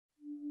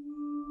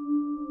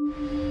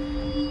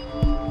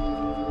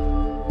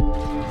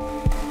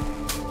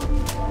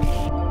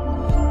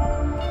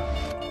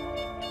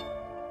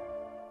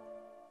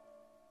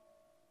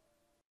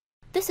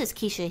is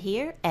Keisha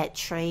here at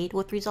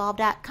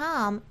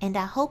TradeWithResolve.com, and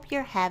I hope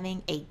you're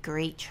having a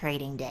great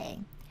trading day.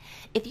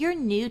 If you're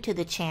new to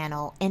the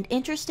channel and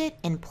interested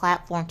in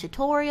platform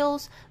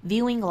tutorials,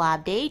 viewing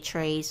live day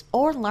trades,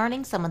 or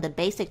learning some of the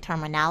basic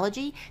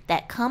terminology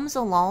that comes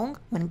along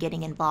when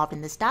getting involved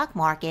in the stock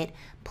market,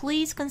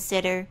 please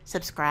consider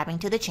subscribing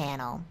to the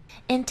channel.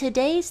 In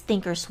today's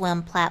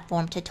Thinkorswim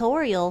platform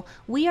tutorial,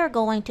 we are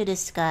going to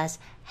discuss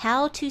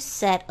how to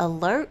set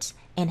alerts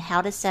and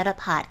how to set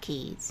up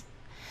hotkeys.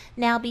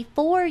 Now,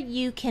 before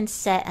you can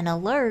set an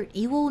alert,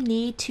 you will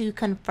need to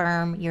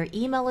confirm your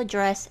email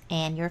address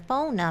and your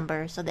phone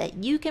number so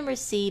that you can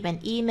receive an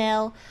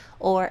email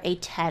or a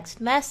text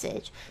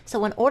message.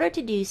 So in order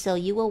to do so,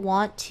 you will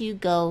want to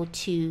go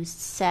to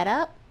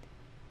Setup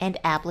and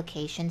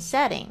Application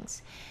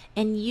Settings.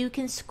 And you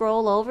can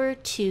scroll over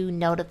to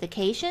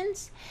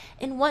Notifications.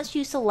 And once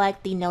you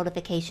select the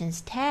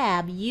Notifications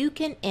tab, you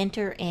can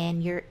enter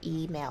in your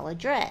email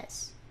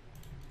address.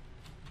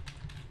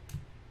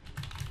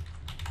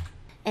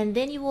 And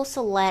then you will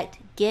select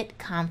Get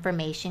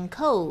Confirmation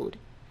Code.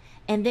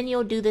 And then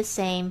you'll do the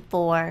same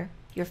for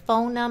your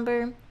phone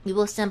number. You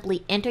will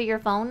simply enter your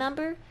phone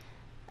number,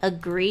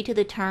 agree to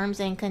the terms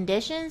and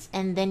conditions,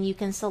 and then you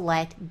can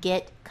select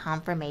Get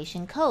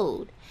Confirmation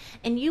Code.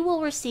 And you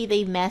will receive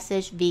a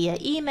message via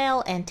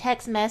email and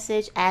text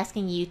message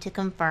asking you to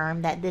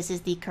confirm that this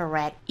is the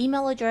correct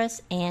email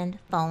address and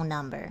phone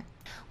number.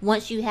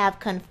 Once you have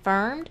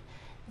confirmed,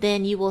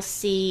 then you will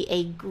see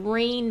a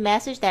green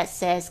message that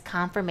says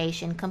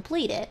confirmation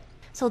completed.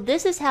 So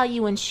this is how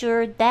you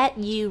ensure that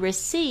you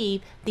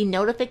receive the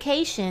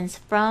notifications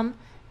from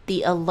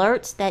the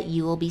alerts that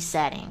you will be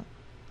setting.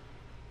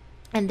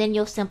 And then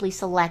you'll simply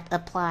select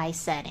Apply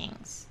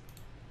Settings.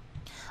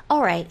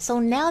 Alright, so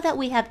now that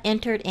we have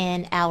entered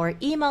in our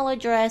email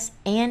address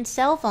and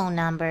cell phone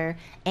number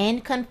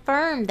and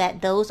confirmed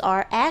that those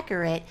are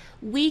accurate,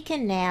 we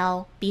can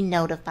now be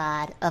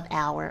notified of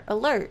our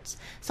alerts.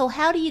 So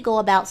how do you go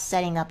about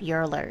setting up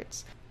your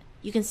alerts?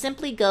 You can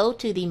simply go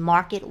to the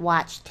Market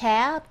Watch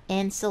tab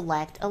and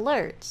select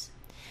Alerts.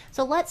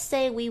 So let's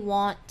say we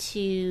want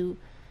to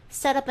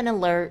set up an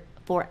alert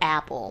for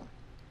Apple.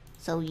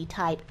 So you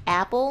type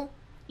Apple,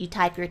 you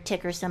type your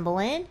ticker symbol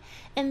in,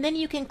 and then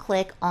you can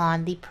click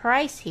on the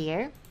price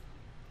here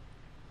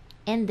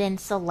and then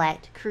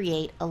select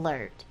Create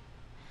Alert.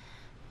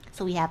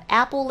 So we have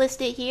Apple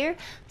listed here.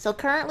 So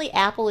currently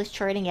Apple is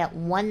trading at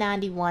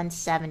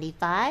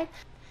 $191.75.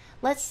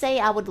 Let's say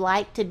I would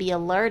like to be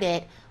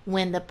alerted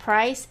when the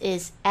price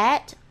is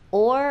at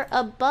or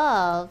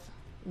above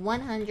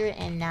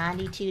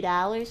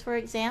 $192, for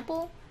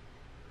example.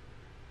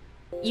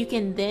 You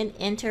can then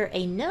enter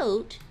a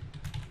note.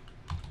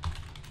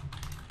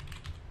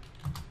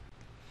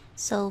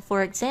 So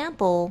for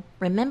example,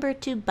 remember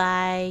to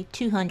buy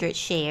 200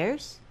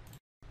 shares.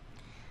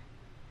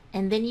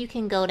 And then you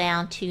can go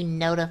down to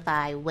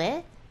Notify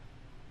With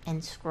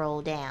and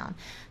scroll down.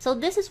 So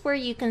this is where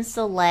you can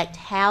select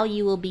how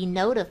you will be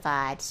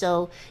notified.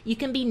 So you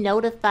can be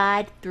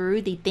notified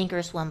through the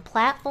Thinkorswim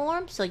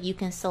platform. So you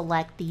can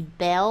select the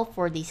bell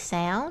for the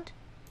sound.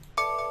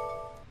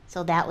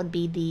 So that would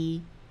be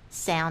the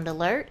sound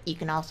alert. You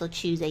can also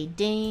choose a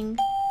ding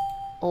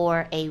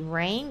or a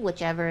ring,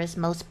 whichever is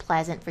most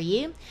pleasant for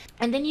you.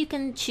 And then you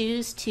can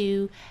choose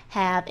to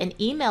have an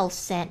email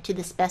sent to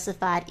the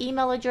specified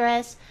email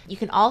address. You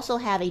can also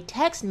have a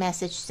text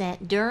message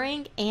sent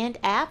during and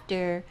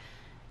after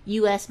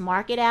US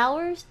market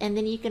hours. And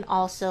then you can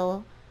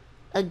also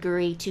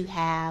agree to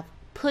have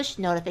push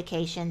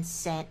notifications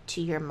sent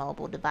to your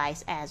mobile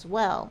device as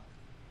well.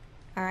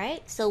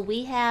 Alright, so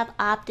we have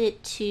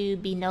opted to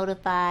be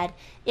notified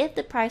if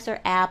the price for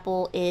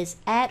Apple is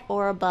at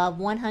or above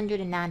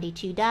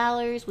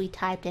 $192. We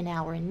typed in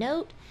our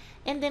note,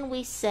 and then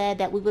we said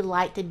that we would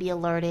like to be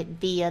alerted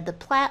via the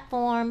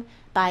platform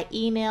by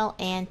email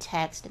and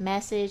text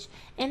message,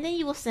 and then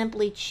you will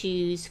simply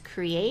choose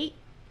Create.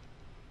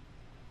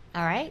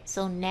 Alright,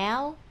 so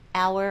now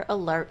our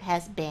alert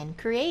has been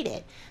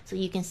created. So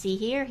you can see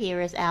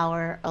here is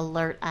our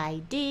alert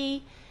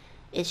ID.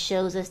 It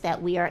shows us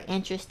that we are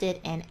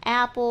interested in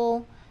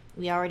Apple.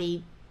 We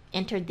already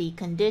entered the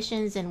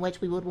conditions in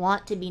which we would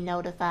want to be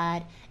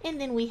notified,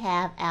 and then we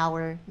have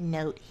our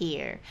note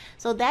here.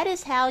 So that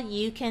is how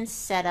you can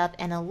set up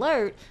an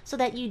alert so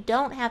that you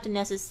don't have to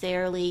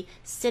necessarily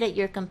sit at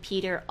your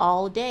computer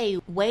all day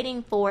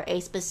waiting for a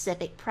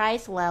specific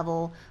price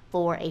level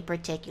for a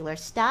particular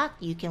stock.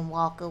 You can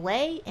walk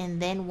away, and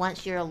then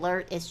once your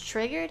alert is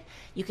triggered,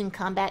 you can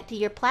come back to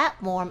your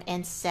platform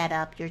and set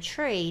up your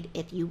trade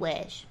if you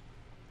wish.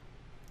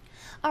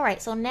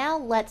 Alright, so now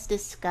let's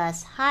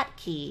discuss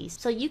hotkeys.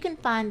 So you can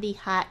find the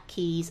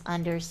hotkeys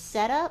under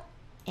Setup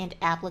and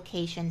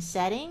Application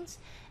Settings,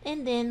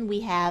 and then we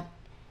have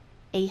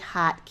a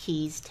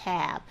Hotkeys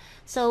tab.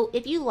 So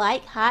if you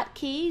like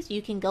hotkeys,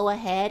 you can go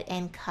ahead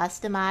and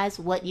customize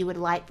what you would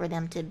like for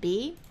them to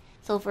be.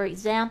 So for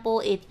example,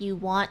 if you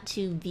want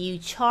to view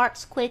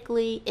charts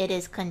quickly, it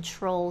is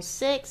Control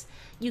 6.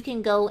 You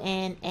can go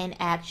in and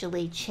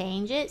actually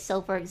change it.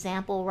 So for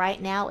example,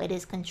 right now it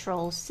is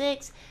Control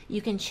 6.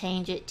 You can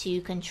change it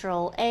to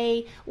Control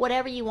A.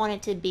 Whatever you want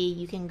it to be,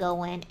 you can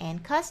go in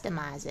and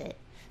customize it.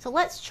 So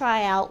let's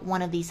try out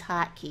one of these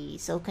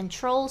hotkeys. So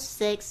Control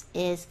 6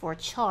 is for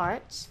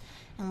charts,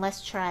 and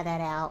let's try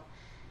that out.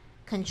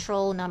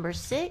 Control number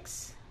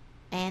 6,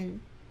 and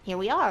here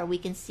we are. We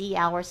can see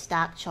our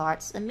stock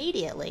charts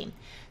immediately.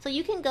 So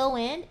you can go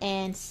in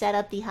and set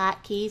up the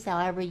hotkeys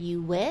however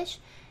you wish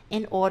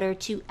in order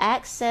to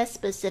access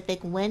specific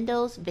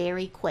windows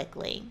very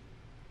quickly.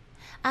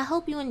 I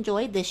hope you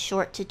enjoyed this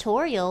short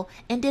tutorial,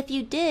 and if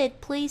you did,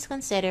 please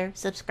consider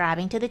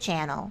subscribing to the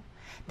channel.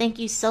 Thank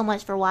you so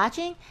much for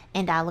watching,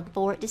 and I look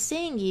forward to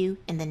seeing you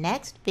in the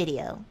next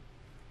video.